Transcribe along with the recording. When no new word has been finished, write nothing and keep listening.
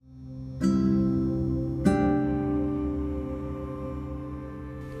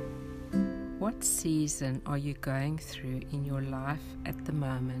What season are you going through in your life at the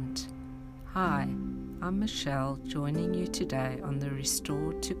moment? Hi, I'm Michelle, joining you today on the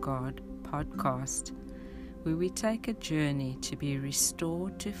Restored to God podcast, where we take a journey to be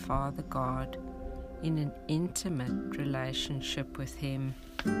restored to Father God in an intimate relationship with Him.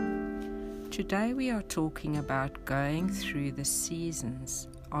 Today we are talking about going through the seasons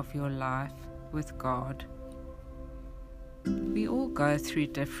of your life with God. We all go through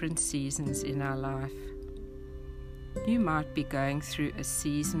different seasons in our life. You might be going through a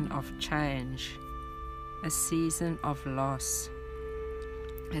season of change, a season of loss,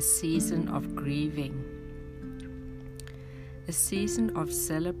 a season of grieving, a season of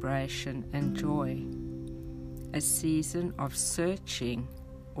celebration and joy, a season of searching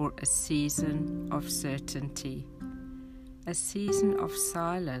or a season of certainty, a season of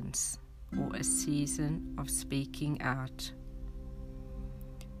silence or a season of speaking out.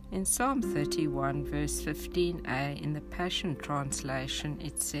 In Psalm 31 verse 15a in the Passion Translation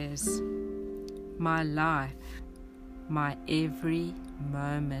it says, "My life, my every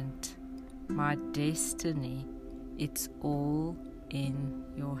moment, my destiny, it's all in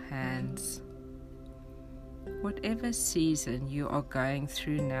your hands." Whatever season you are going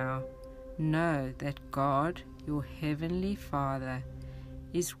through now, know that God, your Heavenly Father,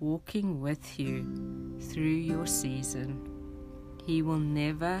 is walking with you through your season. He will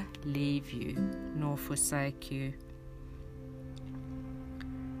never leave you nor forsake you.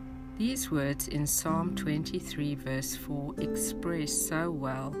 These words in Psalm 23 verse 4 express so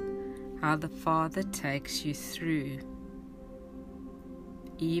well how the Father takes you through,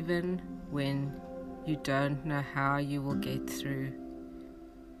 even when you don't know how you will get through.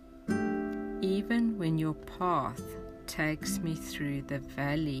 Even when your path takes me through the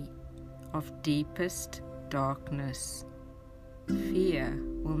valley of deepest darkness, fear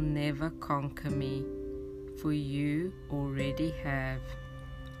will never conquer me, for you already have.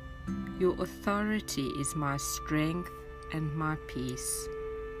 Your authority is my strength and my peace.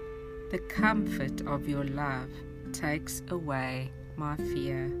 The comfort of your love takes away my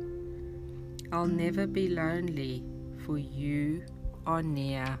fear. I'll never be lonely, for you are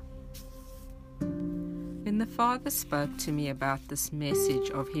near. When the Father spoke to me about this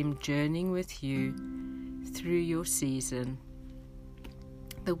message of Him journeying with you through your season,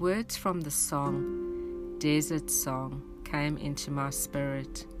 the words from the song, Desert Song, came into my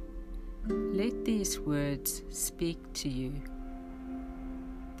spirit. Let these words speak to you.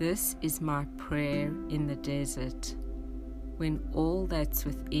 This is my prayer in the desert, when all that's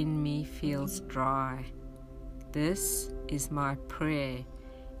within me feels dry. This is my prayer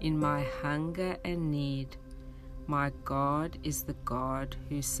in my hunger and need. My God is the God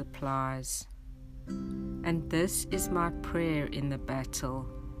who supplies. And this is my prayer in the battle,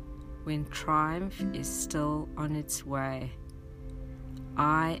 when triumph is still on its way.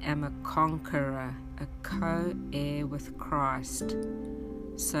 I am a conqueror, a co-heir with Christ,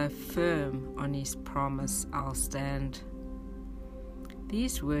 so firm on His promise I'll stand.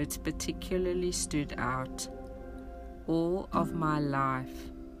 These words particularly stood out. All of my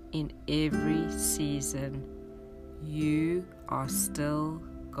life, in every season, you are still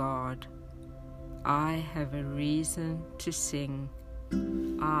God. I have a reason to sing.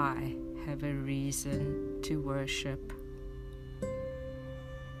 I have a reason to worship.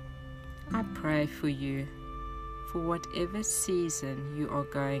 I pray for you, for whatever season you are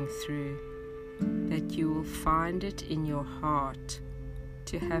going through, that you will find it in your heart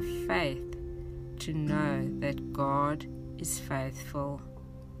to have faith, to know that God is faithful,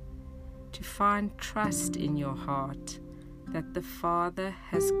 to find trust in your heart that the Father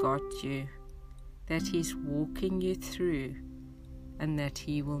has got you, that He's walking you through, and that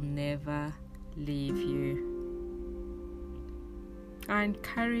He will never leave you. I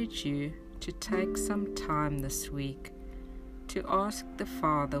encourage you to take some time this week to ask the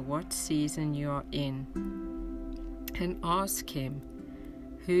Father what season you are in, and ask Him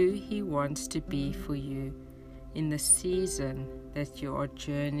who He wants to be for you in the season that you are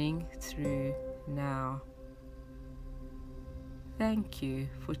journeying through now. Thank you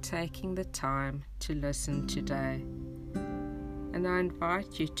for taking the time to listen today, and I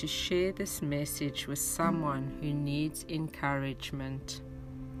invite you to share this message with someone who needs encouragement.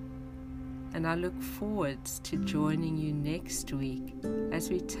 And I look forward to joining you next week as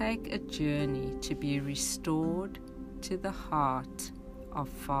we take a journey to be restored to the heart of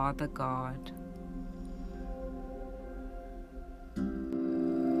Father God.